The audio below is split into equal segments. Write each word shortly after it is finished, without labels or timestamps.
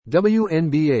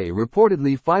WNBA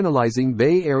reportedly finalizing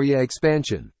Bay Area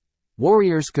expansion.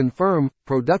 Warriors confirm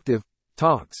productive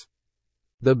talks.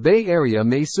 The Bay Area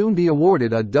may soon be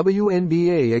awarded a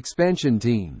WNBA expansion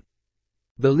team.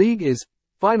 The league is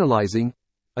finalizing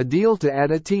a deal to add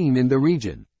a team in the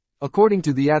region, according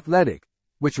to The Athletic,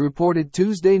 which reported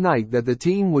Tuesday night that the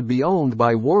team would be owned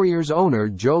by Warriors owner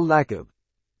Joe Lacob.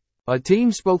 A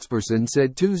team spokesperson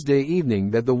said Tuesday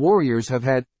evening that the Warriors have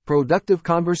had productive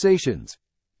conversations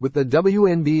with the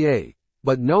WNBA,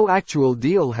 but no actual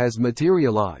deal has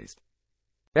materialized.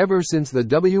 Ever since the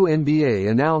WNBA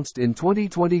announced in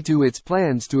 2022 its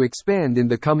plans to expand in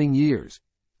the coming years,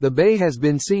 the Bay has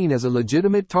been seen as a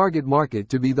legitimate target market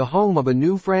to be the home of a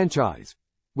new franchise,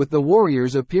 with the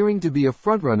Warriors appearing to be a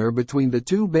frontrunner between the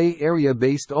two Bay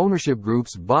Area-based ownership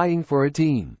groups vying for a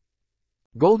team.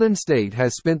 Golden State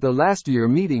has spent the last year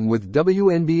meeting with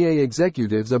WNBA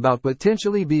executives about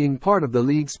potentially being part of the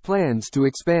league's plans to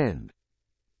expand.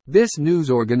 This news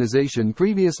organization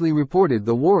previously reported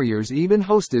the Warriors even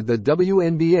hosted the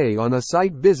WNBA on a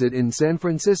site visit in San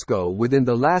Francisco within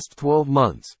the last 12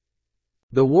 months.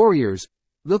 The Warriors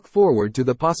look forward to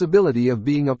the possibility of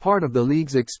being a part of the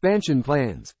league's expansion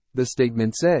plans, the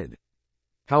statement said.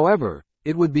 However,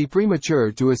 it would be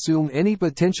premature to assume any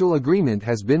potential agreement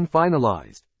has been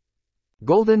finalized.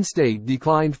 Golden State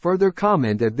declined further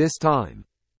comment at this time.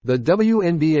 The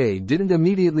WNBA didn't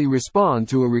immediately respond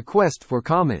to a request for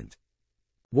comment.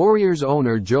 Warriors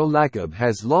owner Joe Lacob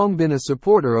has long been a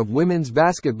supporter of women's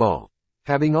basketball,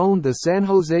 having owned the San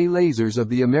Jose Lasers of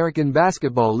the American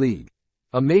Basketball League,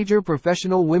 a major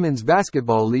professional women's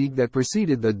basketball league that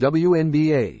preceded the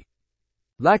WNBA.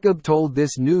 Lacob told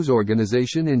this news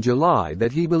organization in July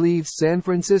that he believes San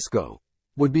Francisco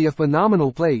would be a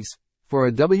phenomenal place for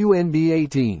a WNBA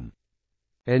team.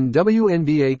 And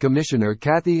WNBA Commissioner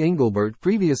Kathy Engelbert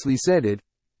previously said it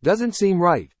doesn't seem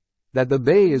right that the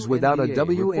Bay is without a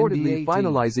WNBA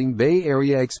finalizing Bay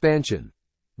Area expansion.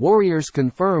 Warriors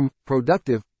confirm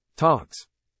productive talks.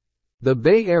 The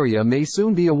Bay Area may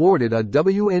soon be awarded a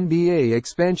WNBA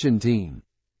expansion team.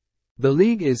 The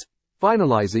league is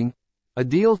finalizing a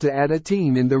deal to add a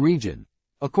team in the region,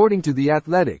 according to The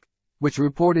Athletic, which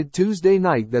reported Tuesday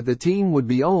night that the team would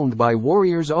be owned by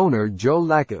Warriors owner Joe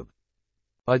Lacob.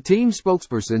 A team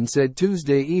spokesperson said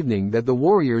Tuesday evening that the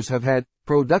Warriors have had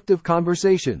productive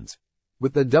conversations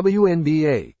with the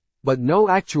WNBA, but no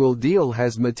actual deal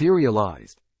has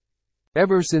materialized.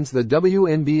 Ever since the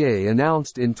WNBA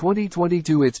announced in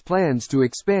 2022 its plans to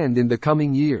expand in the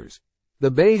coming years, the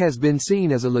Bay has been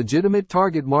seen as a legitimate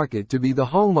target market to be the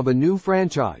home of a new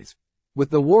franchise,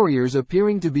 with the Warriors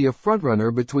appearing to be a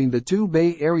frontrunner between the two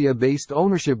Bay Area-based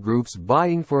ownership groups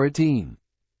vying for a team.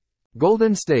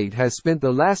 Golden State has spent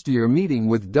the last year meeting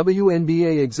with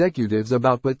WNBA executives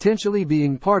about potentially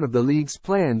being part of the league's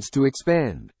plans to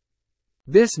expand.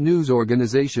 This news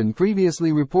organization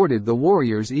previously reported the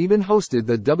Warriors even hosted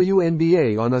the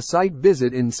WNBA on a site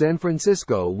visit in San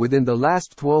Francisco within the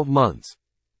last 12 months.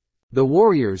 The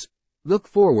Warriors look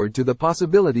forward to the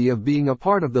possibility of being a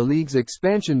part of the league's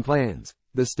expansion plans,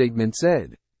 the statement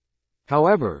said.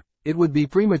 However, it would be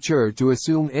premature to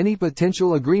assume any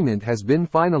potential agreement has been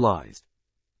finalized.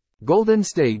 Golden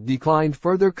State declined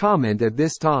further comment at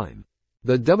this time.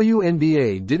 The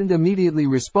WNBA didn't immediately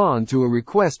respond to a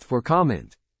request for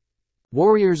comment.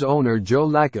 Warriors owner Joe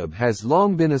Lacob has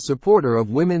long been a supporter of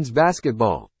women's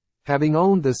basketball, having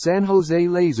owned the San Jose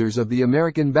Lasers of the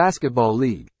American Basketball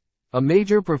League, a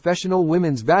major professional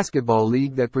women's basketball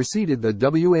league that preceded the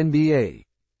WNBA.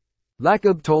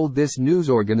 Lacob told this news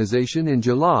organization in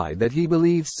July that he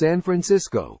believes San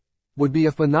Francisco would be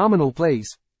a phenomenal place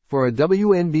for a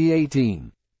WNBA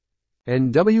team.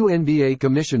 And WNBA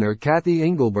Commissioner Kathy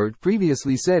Engelbert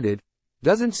previously said it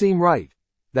doesn't seem right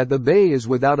that the Bay is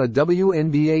without a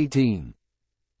WNBA team.